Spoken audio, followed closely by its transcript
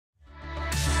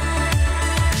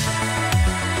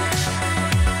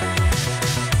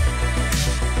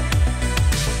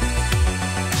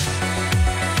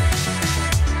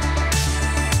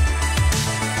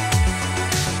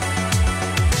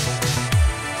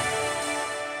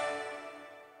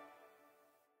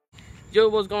Yo,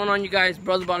 what's going on, you guys?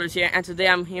 Brother Ballers here, and today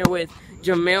I'm here with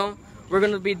Jamil. We're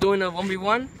gonna be doing a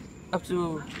 1v1 up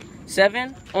to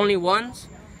 7, only ones.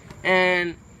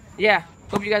 And yeah,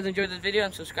 hope you guys enjoyed this video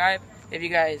and subscribe if you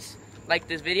guys like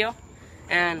this video,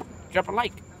 and drop a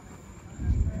like.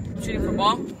 Shooting for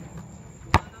ball.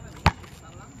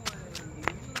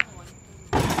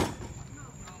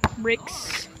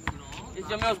 Bricks. It's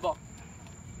Jamil's ball.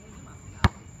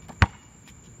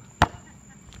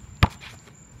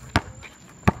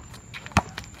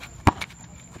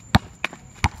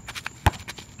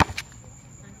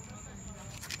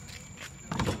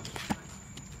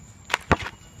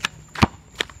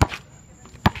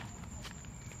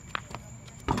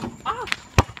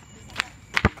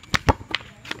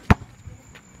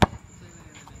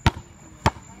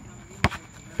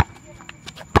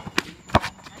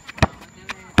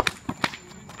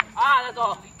 That's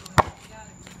all.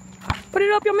 Put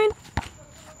it up, yo, man.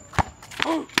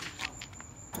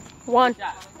 1.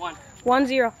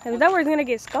 1-0. Is that where it's gonna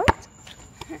get skunked?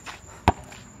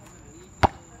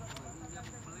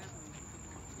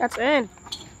 That's in.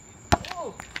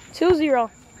 2-0.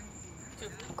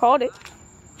 Called it.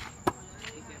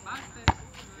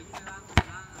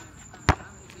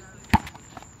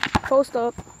 Post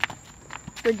up.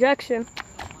 Rejection.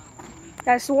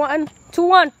 That's 1.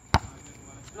 2-1.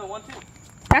 No, 1-2.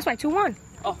 That's right, 2-1.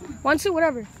 Oh. 1-2,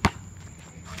 whatever.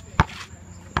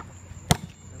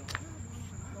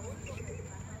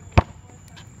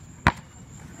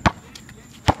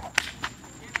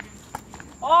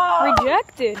 Oh!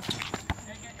 Rejected.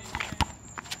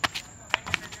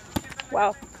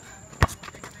 Wow.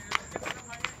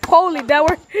 Holy, that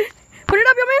worked. Put it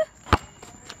up, yo, man.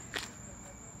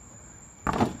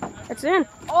 That's in.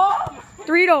 Oh!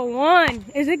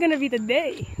 3-1. Is it gonna be the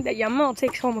day that Yamal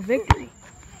takes home a victory?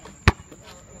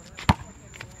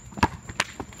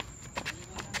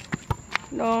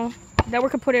 No. That we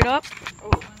could put it up.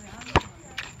 Oh.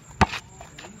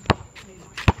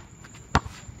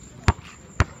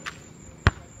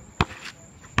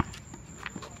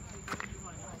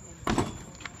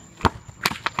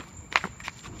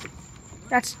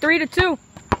 That's 3-2.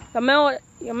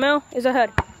 Yamal is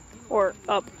ahead or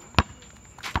up.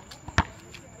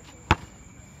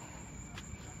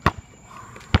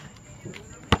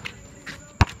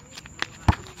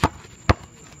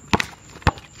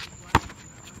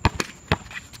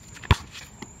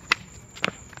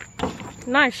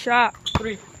 Nice shot.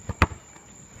 3.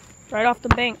 Right off the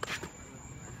bank.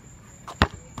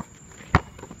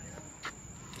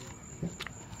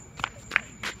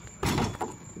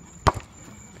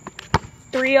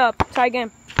 Three up. Tie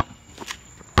game.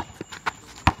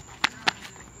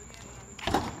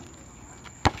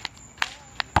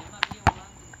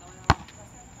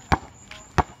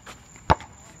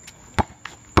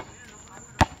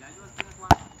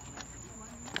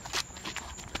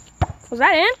 Was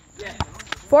that in? Yeah.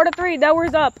 4-3. That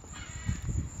was up.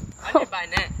 I did by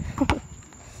net.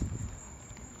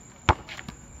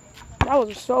 That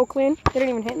was so clean. Didn't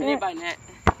even hit I did net. by net.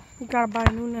 You gotta buy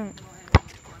a new net.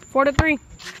 4-3.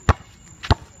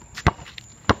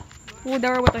 Ooh,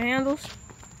 that were with the handles.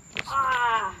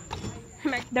 Ah!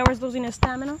 That was losing his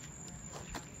stamina.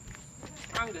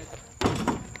 I'm good.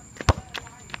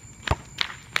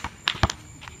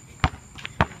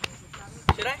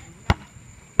 Should I?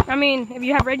 I mean, if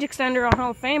you have Rage Extender on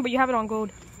Hall of Fame, but you have it on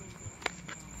gold.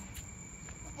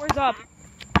 Where's up?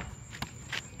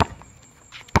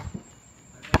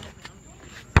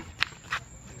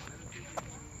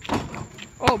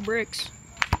 Oh, bricks.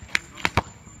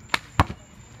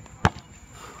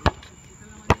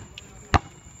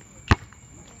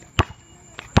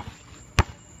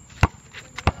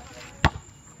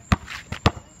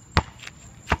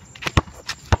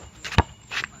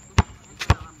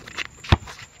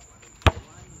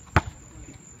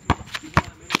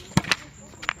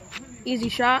 Easy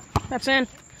shot. That's in.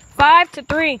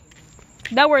 5-3.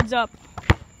 That word's up.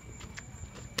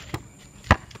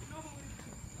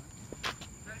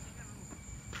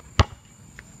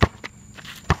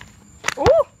 Ooh.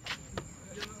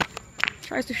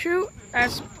 Tries to shoot.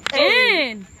 That's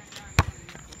in.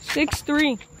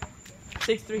 6-3.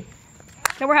 6-3.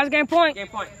 That word has game point. Game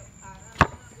point.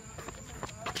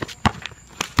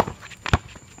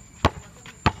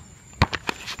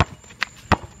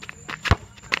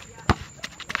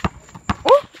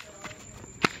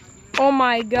 Oh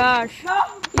my gosh. No.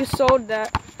 You sold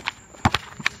that.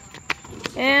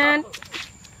 And,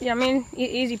 yeah, I mean,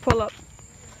 easy pull up.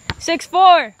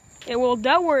 6-4. It will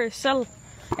that word settle.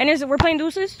 And is it we're playing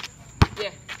deuces?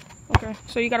 Yeah. Okay,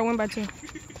 so you gotta win by 2.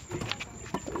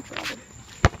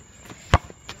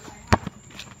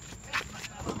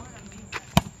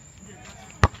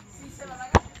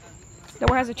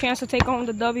 Delaware has a chance to take home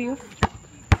the W.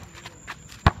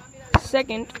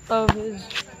 Second of his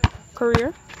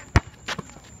career.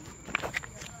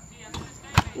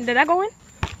 Did that go in?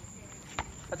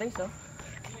 I think so.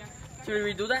 Should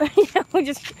we redo that? Yeah, we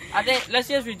just. I think let's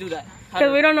just redo that.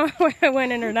 Because we don't know if it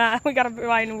went in or not. We gotta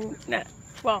buy a new net.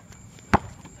 Well.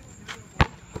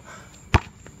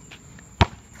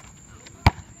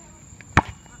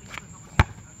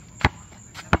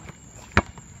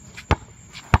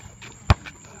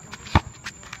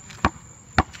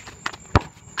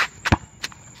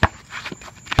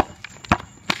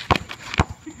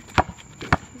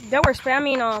 That we're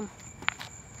spamming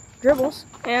dribbles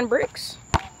and bricks.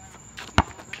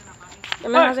 The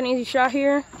man has an easy shot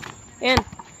here. And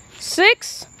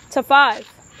 6-5.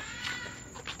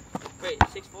 Wait,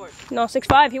 6-4. No,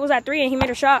 6-5. He was at 3 and he made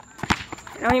a shot.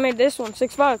 Now he made this one,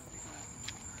 6-5.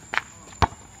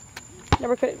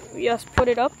 Never could just put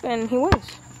it up and he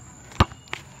wins.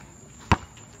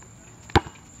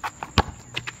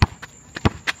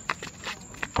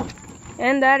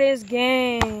 And that is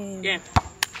game. Game.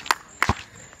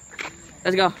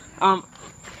 Let's go.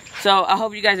 So I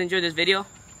hope you guys enjoyed this video.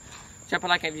 Drop a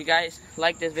like if you guys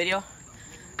like this video.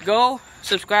 Go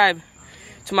subscribe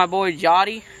to my boy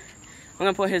Jody. I'm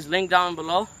gonna put his link down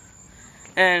below.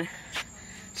 And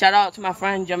shout out to my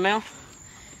friend Jamil.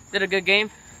 Did a good game.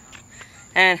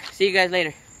 And see you guys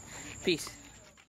later. Peace.